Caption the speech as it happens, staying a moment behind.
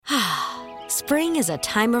Spring is a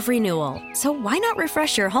time of renewal, so why not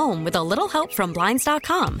refresh your home with a little help from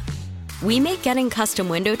Blinds.com? We make getting custom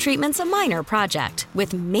window treatments a minor project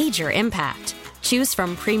with major impact. Choose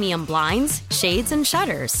from premium blinds, shades, and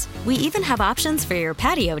shutters. We even have options for your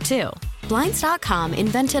patio, too. Blinds.com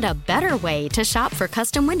invented a better way to shop for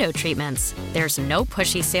custom window treatments. There's no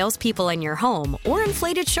pushy salespeople in your home or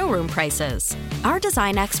inflated showroom prices. Our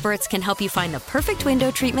design experts can help you find the perfect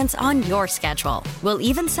window treatments on your schedule. We'll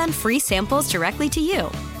even send free samples directly to you.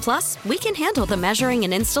 Plus, we can handle the measuring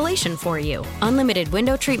and installation for you. Unlimited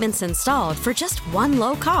window treatments installed for just one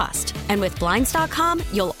low cost. And with Blinds.com,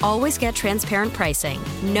 you'll always get transparent pricing.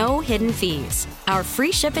 No hidden fees. Our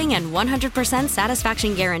free shipping and 100%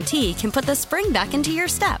 satisfaction guarantee can put the spring back into your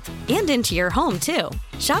step and into your home, too.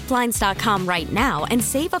 Shop Blinds.com right now and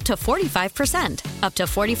save up to 45%. Up to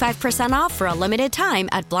 45% off for a limited time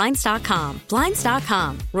at Blinds.com.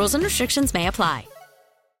 Blinds.com. Rules and restrictions may apply.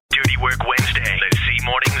 Dirty Work Wednesday. The C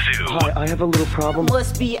Morning Zoo. Hi, I have a little problem.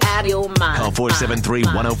 Must be out of your mind. Call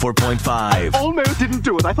 473-104.5. Almost didn't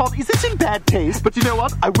do it. I thought, is this in bad taste? But you know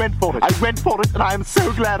what? I went for it. And I am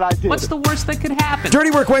so glad I did. What's the worst that could happen?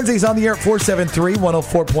 Dirty Work Wednesdays on the air at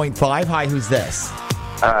 473-104.5. Hi, who's this?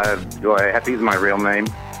 Do I have to use my real name?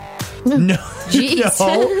 No.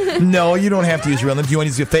 Jeez. No, you don't have to use your real name. Do you want to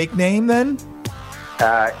use your fake name then?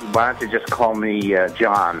 Why don't you just call me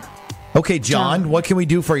John? Okay, John, what can we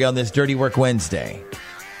do for you on this Dirty Work Wednesday?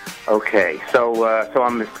 Okay, so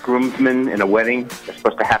I'm this groomsman in a wedding that's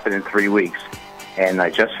supposed to happen in 3 weeks. And I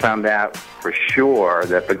just found out for sure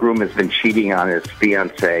that the groom has been cheating on his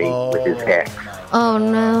fiancée with his ex. Oh,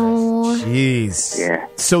 no. Jeez. Yeah.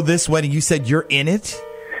 So this wedding, you said you're in it?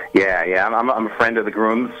 Yeah. I'm a friend of the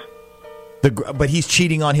groom's. But he's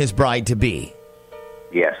cheating on his bride-to-be?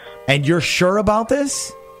 Yes. And you're sure about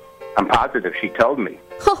this? I'm positive. She told me.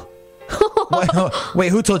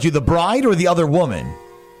 Wait, who told you, the bride or the other woman?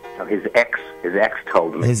 No, his ex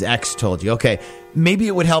told me. His ex told you. Okay. Maybe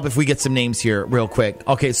it would help if we get some names here real quick.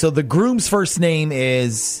 Okay, so the groom's first name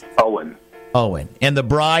is? Owen. And the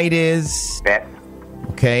bride is? Beth.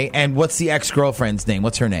 Okay, and what's the ex-girlfriend's name?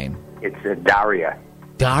 What's her name? It's Daria.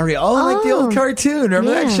 Daria. Oh, like the old cartoon.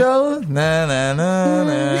 Remember that show? Na.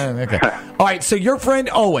 Okay. All right, so your friend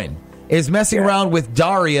Owen is messing around with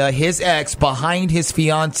Daria, his ex, behind his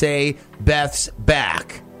fiancée Beth's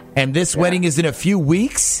back. And this wedding is in a few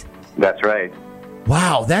weeks? That's right.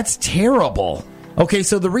 Wow, that's terrible. Okay,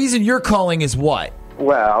 so the reason you're calling is what?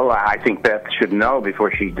 Well, I think Beth should know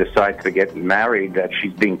before she decides to get married that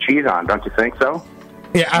she's being cheated on. Don't you think so?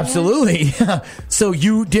 Yeah, absolutely. So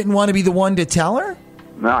you didn't want to be the one to tell her?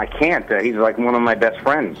 No, I can't. He's like one of my best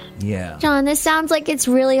friends. Yeah. John, this sounds like it's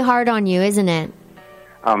really hard on you, isn't it?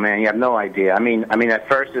 Oh, man, you have no idea. I mean, at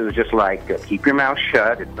first it was just like, keep your mouth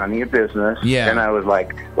shut. It's none of your business. Yeah. Then I was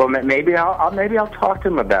like, well, maybe I'll talk to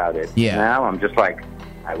him about it. Yeah. Now I'm just like,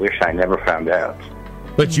 I wish I never found out.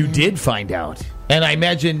 But you did find out. And I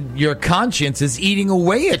imagine your conscience is eating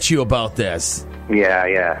away at you about this. Yeah.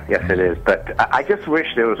 Yes, it is. But I just wish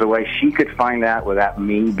there was a way she could find out without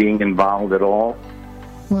me being involved at all.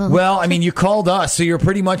 Well, I mean, you called us, so you're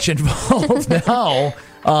pretty much involved now.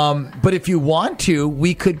 But if you want to,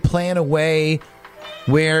 we could plan a way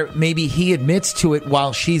where maybe he admits to it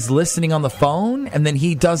while she's listening on the phone, and then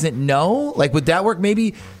he doesn't know. Like, would that work?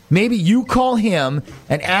 Maybe you call him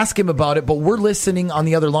and ask him about it, but we're listening on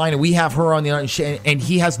the other line, and we have her on the other line, and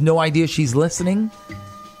he has no idea she's listening.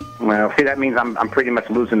 Well, see, that means I'm pretty much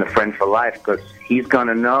losing a friend for life because he's going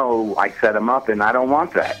to know I set him up, and I don't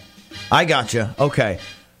want that. I gotcha. Okay.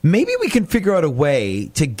 Maybe we can figure out a way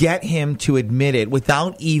to get him to admit it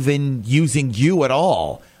without even using you at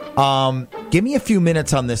all. Give me a few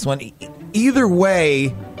minutes on this one. Either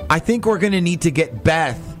way, I think we're going to need to get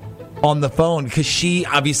Beth on the phone because she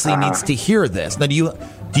obviously needs to hear this. Now,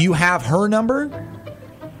 do you have her number?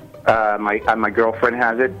 My girlfriend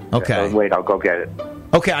has it. Okay. Wait, I'll go get it.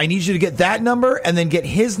 Okay, I need you to get that number and then get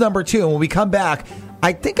his number too. And when we come back,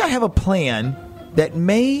 I think I have a plan that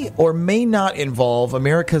may or may not involve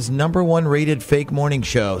America's #1 rated fake morning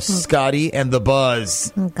show, Scotty and the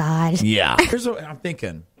Buzz. Oh, God. Yeah. Here's what I'm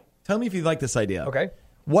thinking. Tell me if you like this idea. Okay.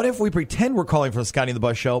 What if we pretend we're calling for the Scotty and the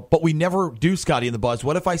Buzz show, but we never do Scotty and the Buzz?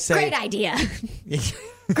 What if I say... Great idea.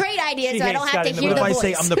 Great idea, so I don't have to hear What the if I voice.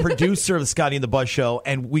 say I'm the producer of the Scotty and the Buzz show,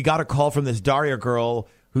 and we got a call from this Daria girl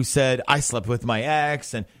who said, I slept with my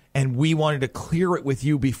ex, and we wanted to clear it with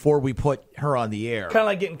you before we put her on the air. Kind of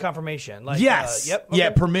like getting confirmation. Like, Yes. Yep. Okay. Yeah,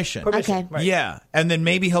 permission. Okay. Right. Yeah. And then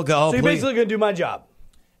maybe he'll go, So you're basically going to do my job.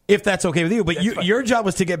 if that's okay with you. But your job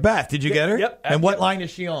was to get Beth. Did you get her? Yep. And what line is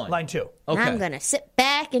she on? Line 2. Okay. I'm going to sit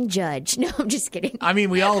back and judge. No, I'm just kidding. I mean,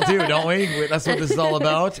 we all do, don't we? That's what this is all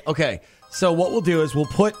about. Okay. So what we'll do is we'll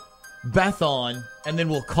put Beth on, and then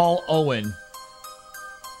we'll call Owen.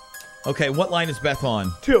 Okay, what line is Beth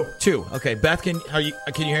on? 2. Okay, Beth, can you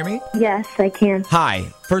hear me? Yes, I can. Hi.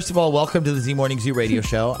 First of all, welcome to the Z Morning Zoo radio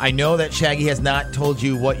show. I know that Shaggy has not told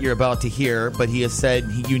you what you're about to hear, but he has said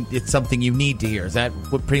it's something you need to hear. Is that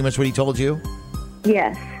pretty much what he told you?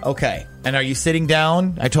 Yes. Okay. And are you sitting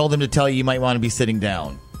down? I told him to tell you might want to be sitting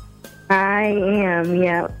down. I am,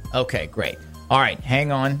 yeah. Okay, great. All right,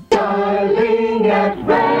 hang on. Darling at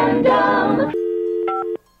random.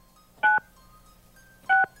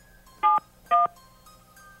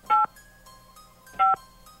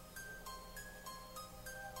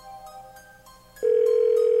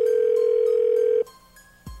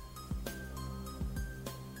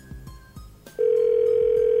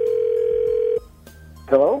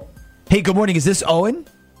 Hello? Hey, good morning. Is this Owen?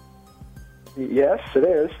 Yes, it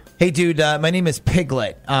is. Hey, dude, my name is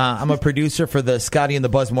Piglet. I'm a producer for the Scotty and the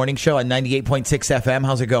Buzz Morning Show on 98.6 FM.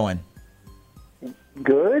 How's it going?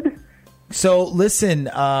 Good. So, listen,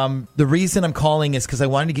 the reason I'm calling is because I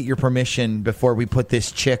wanted to get your permission before we put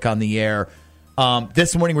this chick on the air.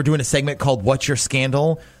 This morning we're doing a segment called What's Your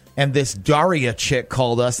Scandal? And this Daria chick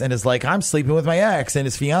called us and is like, I'm sleeping with my ex, and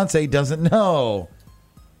his fiance doesn't know.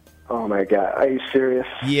 Oh, my God. Are you serious?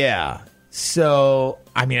 Yeah. So,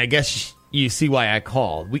 I mean, I guess you see why I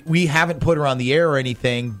called. We haven't put her on the air or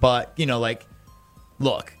anything, but,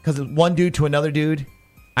 look, because one dude to another dude,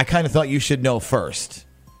 I kind of thought you should know first.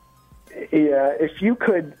 Yeah, if you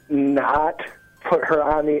could not put her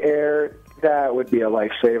on the air, that would be a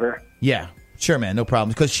lifesaver. Yeah, sure, man, no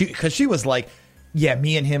problem. Because she was like, yeah,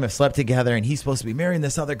 me and him have slept together, and he's supposed to be marrying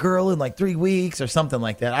this other girl in like 3 weeks or something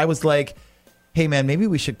like that. I was like, hey, man, maybe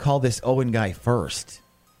we should call this Owen guy first.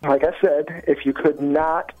 Like I said, if you could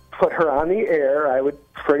not put her on the air, I would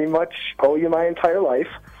pretty much owe you my entire life.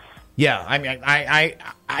 Yeah, I mean,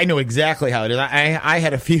 I know exactly how it is. I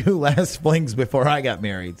had a few last flings before I got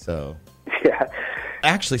married, so. Yeah.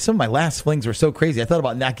 Actually, some of my last flings were so crazy, I thought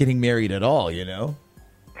about not getting married at all, Yeah,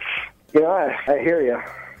 I hear you.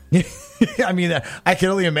 I mean, I can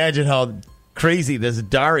only imagine how crazy this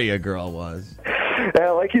Daria girl was.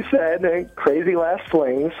 Like you said, crazy last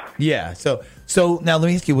flings. Yeah, so now let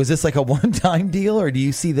me ask you, was this like a one-time deal, or do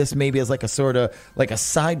you see this maybe as like a sort of like a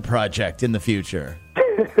side project in the future?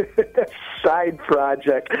 Side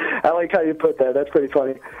project. I like how you put that. That's pretty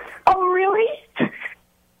funny. Oh, really? Because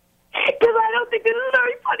I don't think this is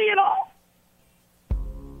very funny at all.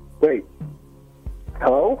 Wait.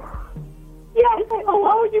 Hello? Yes,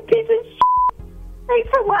 hello, you piece of shit. Thanks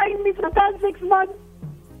for lying to me for the past 6 months.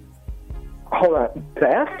 Hold on.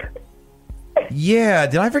 Beth? Yeah,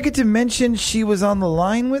 did I forget to mention she was on the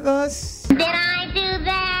line with us? Did I do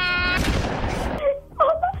that?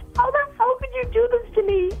 How the hell could you do this to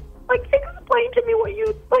me? Like, explain to me what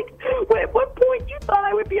you, at what point you thought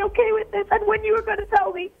I would be okay with this and when you were going to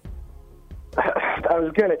tell me. I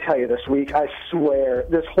was going to tell you this week, I swear.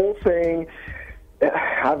 This whole thing,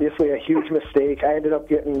 obviously a huge mistake. I ended up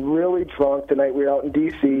getting really drunk the night we were out in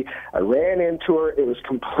D.C. I ran into her. It was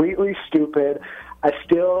completely stupid. I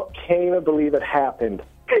still can't even believe it happened.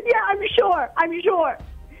 Yeah, I'm sure.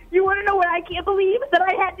 You want to know what I can't believe? That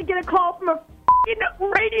I had to get a call from a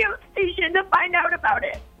radio station to find out about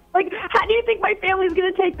it. Like, how do you think my family's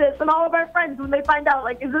going to take this and all of our friends when they find out?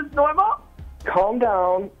 Like, is this normal? Calm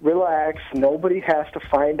down, relax. Nobody has to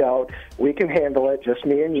find out. We can handle it, just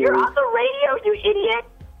me and you. You're on the radio, you idiot.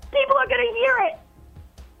 People are going to hear it.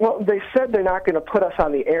 Well, they said they're not going to put us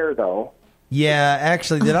on the air, though. Yeah,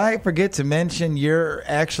 actually, did I forget to mention you're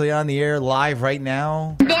actually on the air live right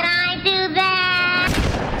now? Did I do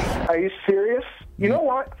that? Are you serious? You know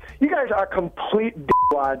what? You guys are complete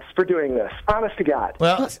d***wads for doing this. Honest to God.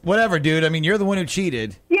 Well, whatever, dude. I mean, you're the one who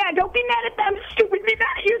cheated. Yeah, don't be mad at them. Stupid. Be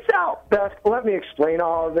mad at yourself. Beth, let me explain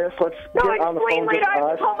all of this. Let's get on the phone later. I have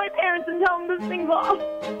with to call my parents and tell them this thing's off.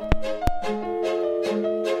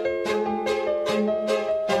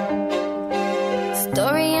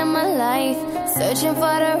 Story of my life, searching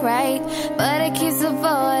for the right, but it keeps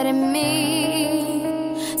avoiding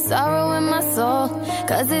me. Sorrow in my soul,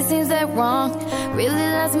 cause it seems that wrong really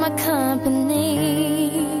loves my company.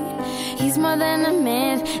 He's more than a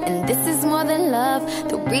man, and this is more than love.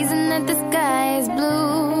 The reason that the sky is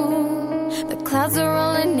blue, the clouds are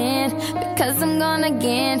rolling in, because I'm gone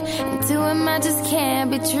again, and to him I just can't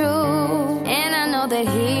be true. And I know that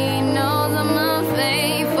he knows I'm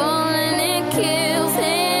unfaithful, and it kills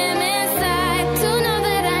him inside to know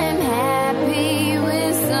that I am happy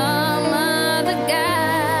with some other guy.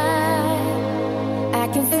 I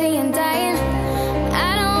can see him dying.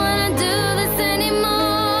 I don't wanna do this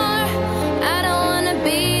anymore. I don't wanna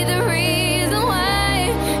be the reason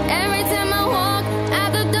why. Every time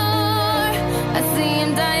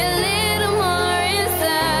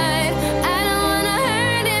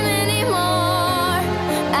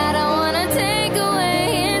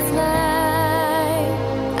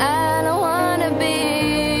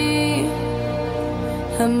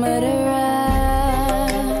a murderer.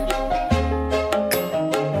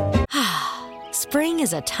 Spring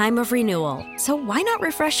is a time of renewal, so why not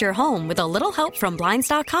refresh your home with a little help from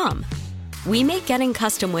Blinds.com? We make getting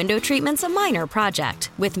custom window treatments a minor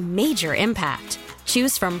project with major impact.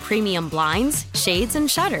 Choose from premium blinds, shades, and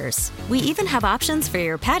shutters. We even have options for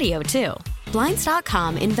your patio, too.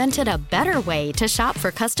 Blinds.com invented a better way to shop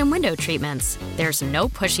for custom window treatments. There's no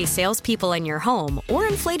pushy salespeople in your home or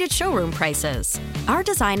inflated showroom prices. Our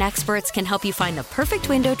design experts can help you find the perfect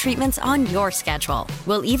window treatments on your schedule.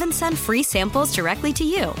 We'll even send free samples directly to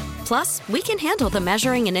you. Plus, we can handle the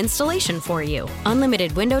measuring and installation for you.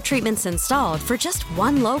 Unlimited window treatments installed for just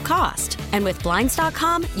one low cost. And with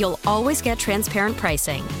Blinds.com, you'll always get transparent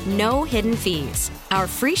pricing. No hidden fees. Our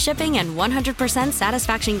free shipping and 100%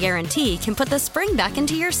 satisfaction guarantee can put the spring back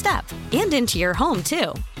into your step and into your home,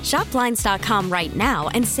 too. Shop Blinds.com right now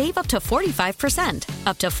and save up to 45%.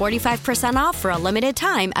 Up to 45% off for a limited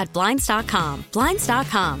time at Blinds.com.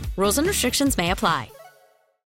 Blinds.com. Rules and restrictions may apply.